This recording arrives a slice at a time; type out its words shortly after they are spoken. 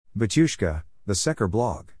Batyushka, the Seker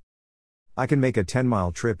blog. I can make a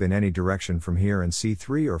 10-mile trip in any direction from here and see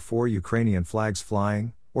 3 or 4 Ukrainian flags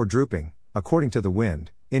flying, or drooping, according to the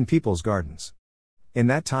wind, in people's gardens. In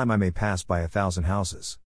that time I may pass by 1,000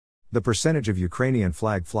 houses. The percentage of Ukrainian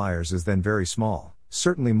flag flyers is then very small,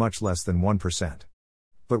 certainly much less than 1%.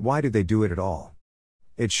 But why do they do it at all?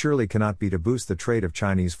 It surely cannot be to boost the trade of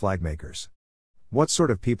Chinese flagmakers. What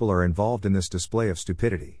sort of people are involved in this display of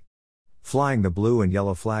stupidity? Flying the blue and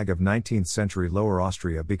yellow flag of 19th century Lower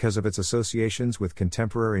Austria because of its associations with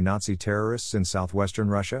contemporary Nazi terrorists in southwestern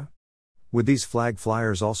Russia? Would these flag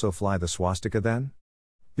flyers also fly the swastika then?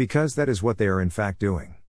 Because that is what they are in fact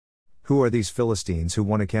doing. Who are these Philistines who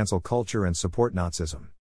want to cancel culture and support Nazism?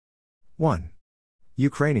 1.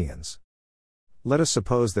 Ukrainians. Let us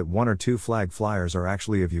suppose that 1 or 2 flag flyers are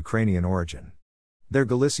actually of Ukrainian origin. They're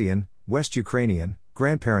Galician, West Ukrainian,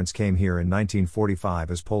 grandparents came here in 1945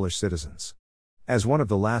 as Polish citizens. As one of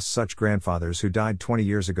the last such grandfathers who died 20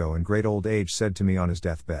 years ago in great old age said to me on his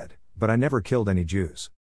deathbed, "But I never killed any Jews."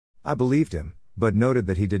 I believed him, but noted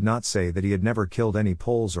that he did not say that he had never killed any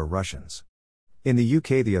Poles or Russians. In the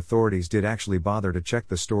UK the authorities did actually bother to check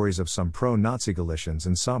the stories of some pro-Nazi Galicians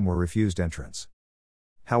and some were refused entrance.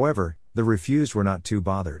 However, the refused were not too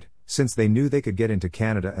bothered, since they knew they could get into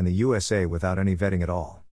Canada and the USA without any vetting at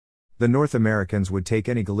all. The North Americans would take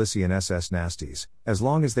any Galician SS nasties, as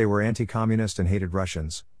long as they were anti-communist and hated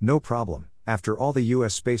Russians, no problem. After all, the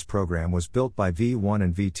US space program was built by V1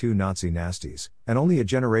 and V2 Nazi nasties, and only a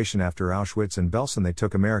generation after Auschwitz and Belsen they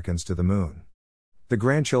took Americans to the moon. The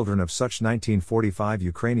grandchildren of such 1945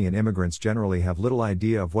 Ukrainian immigrants generally have little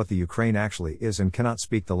idea of what the Ukraine actually is and cannot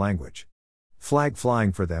speak the language. Flag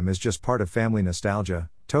flying for them is just part of family nostalgia,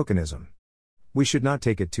 tokenism. We should not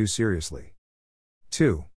take it too seriously.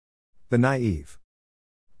 2. The naive.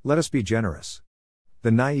 Let us be generous.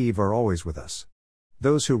 The naive are always with us.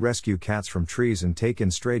 Those who rescue cats from trees and take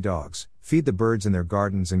in stray dogs, feed the birds in their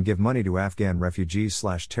gardens and give money to Afghan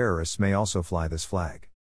refugees/terrorists may also fly this flag.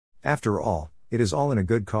 After all, it is all in a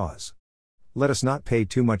good cause. Let us not pay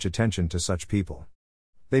too much attention to such people.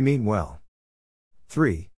 They mean well.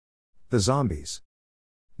 3. The zombies.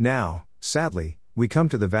 Now, sadly, we come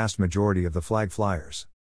to the vast majority of the flag flyers.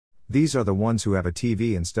 These are the ones who have a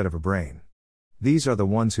TV instead of a brain. These are the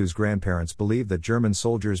ones whose grandparents believed that German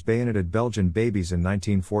soldiers bayoneted Belgian babies in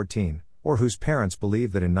 1914, or whose parents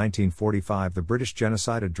believed that in 1945 the British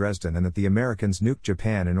genocided Dresden and that the Americans nuked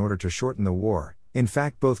Japan in order to shorten the war. In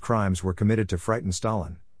fact, both crimes were committed to frighten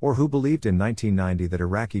Stalin, or who believed in 1990 that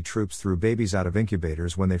Iraqi troops threw babies out of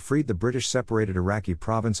incubators when they freed the British separated Iraqi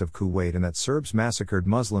province of Kuwait and that Serbs massacred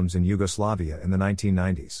Muslims in Yugoslavia in the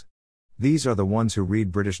 1990s. These are the ones who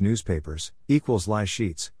read British newspapers, lie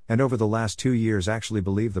sheets, and over the last 2 years actually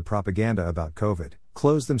believe the propaganda about COVID,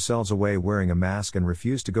 closed themselves away wearing a mask and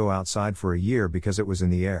refused to go outside for a year because it was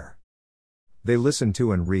in the air. They listened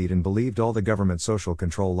to and read and believed all the government social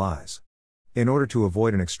control lies. In order to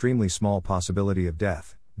avoid an extremely small possibility of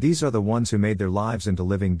death, these are the ones who made their lives into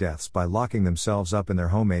living deaths by locking themselves up in their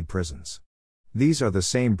homemade prisons. These are the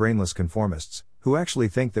same brainless conformists, who actually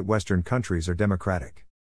think that Western countries are democratic.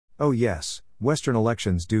 Oh yes, Western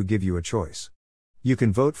elections do give you a choice. You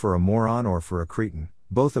can vote for a moron or for a cretin,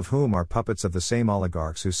 both of whom are puppets of the same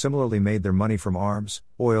oligarchs who similarly made their money from arms,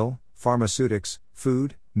 oil, pharmaceutics,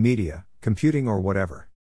 food, media, computing or whatever.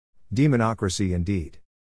 Demonocracy indeed.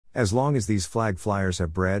 As long as these flag flyers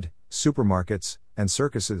have bread, supermarkets, and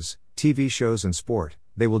circuses, TV shows and sport,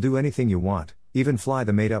 they will do anything you want, even fly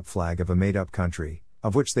the made-up flag of a made-up country,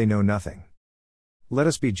 of which they know nothing. Let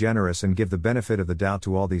us be generous and give the benefit of the doubt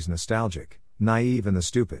to all these nostalgic, naive and the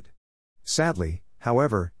stupid. Sadly,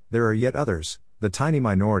 however, there are yet others, the tiny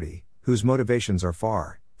minority, whose motivations are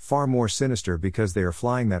far, far more sinister because they are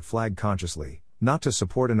flying that flag consciously, not to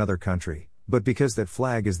support another country, but because that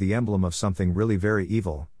flag is the emblem of something really very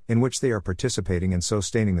evil, in which they are participating and so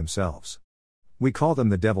staining themselves. We call them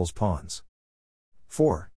the devil's pawns.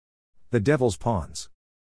 4. The devil's pawns.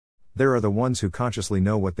 There are the ones who consciously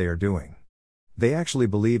know what they are doing. They actually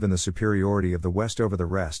believe in the superiority of the West over the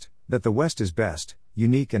rest, that the West is best,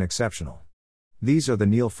 unique and exceptional. These are the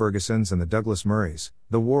Neil Fergusons and the Douglas Murrays,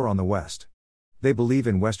 the war on the West. They believe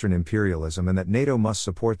in Western imperialism and that NATO must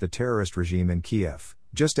support the terrorist regime in Kiev,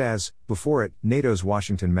 just as, before it, NATO's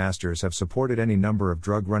Washington masters have supported any number of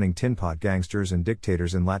drug-running tinpot gangsters and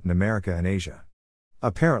dictators in Latin America and Asia.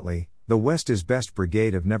 Apparently, the West is Best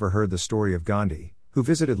Brigade have never heard the story of Gandhi, who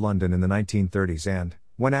visited London in the 1930s and,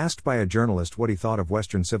 when asked by a journalist what he thought of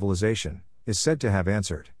Western civilization, is said to have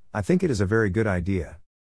answered, "I think it is a very good idea."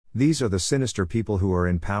 These are the sinister people who are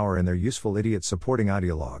in power and their useful idiot supporting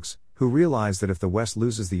ideologues, who realize that if the West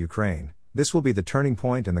loses the Ukraine, This will be the turning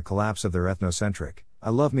point and the collapse of their ethnocentric,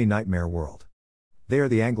 I love me nightmare world. They are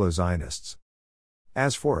the Anglo-Zionists.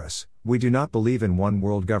 As for us, we do not believe in one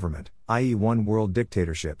world government, i.e. one world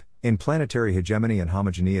dictatorship, in planetary hegemony and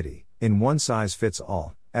homogeneity, in one size fits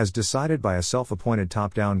all, as decided by a self-appointed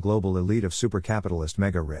top-down global elite of super-capitalist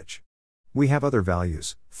mega-rich. We have other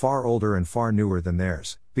values, far older and far newer than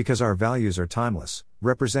theirs, because our values are timeless,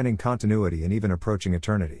 representing continuity and even approaching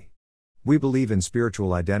eternity. We believe in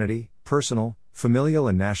spiritual identity, personal, familial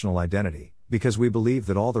and national identity, because we believe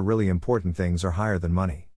that all the really important things are higher than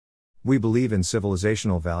money. We believe in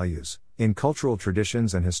civilizational values, in cultural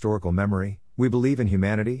traditions and historical memory, we believe in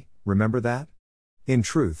humanity, remember that? In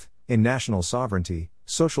truth, in national sovereignty,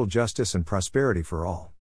 social justice and prosperity for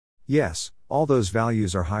all. Yes, all those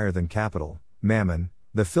values are higher than capital, mammon,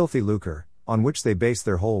 the filthy lucre, on which they base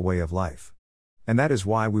their whole way of life. And that is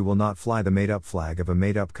why we will not fly the made-up flag of a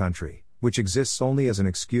made-up country, which exists only as an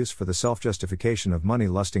excuse for the self-justification of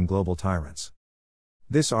money-lusting global tyrants.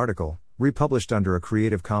 This article, republished under a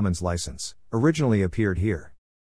Creative Commons license, originally appeared here.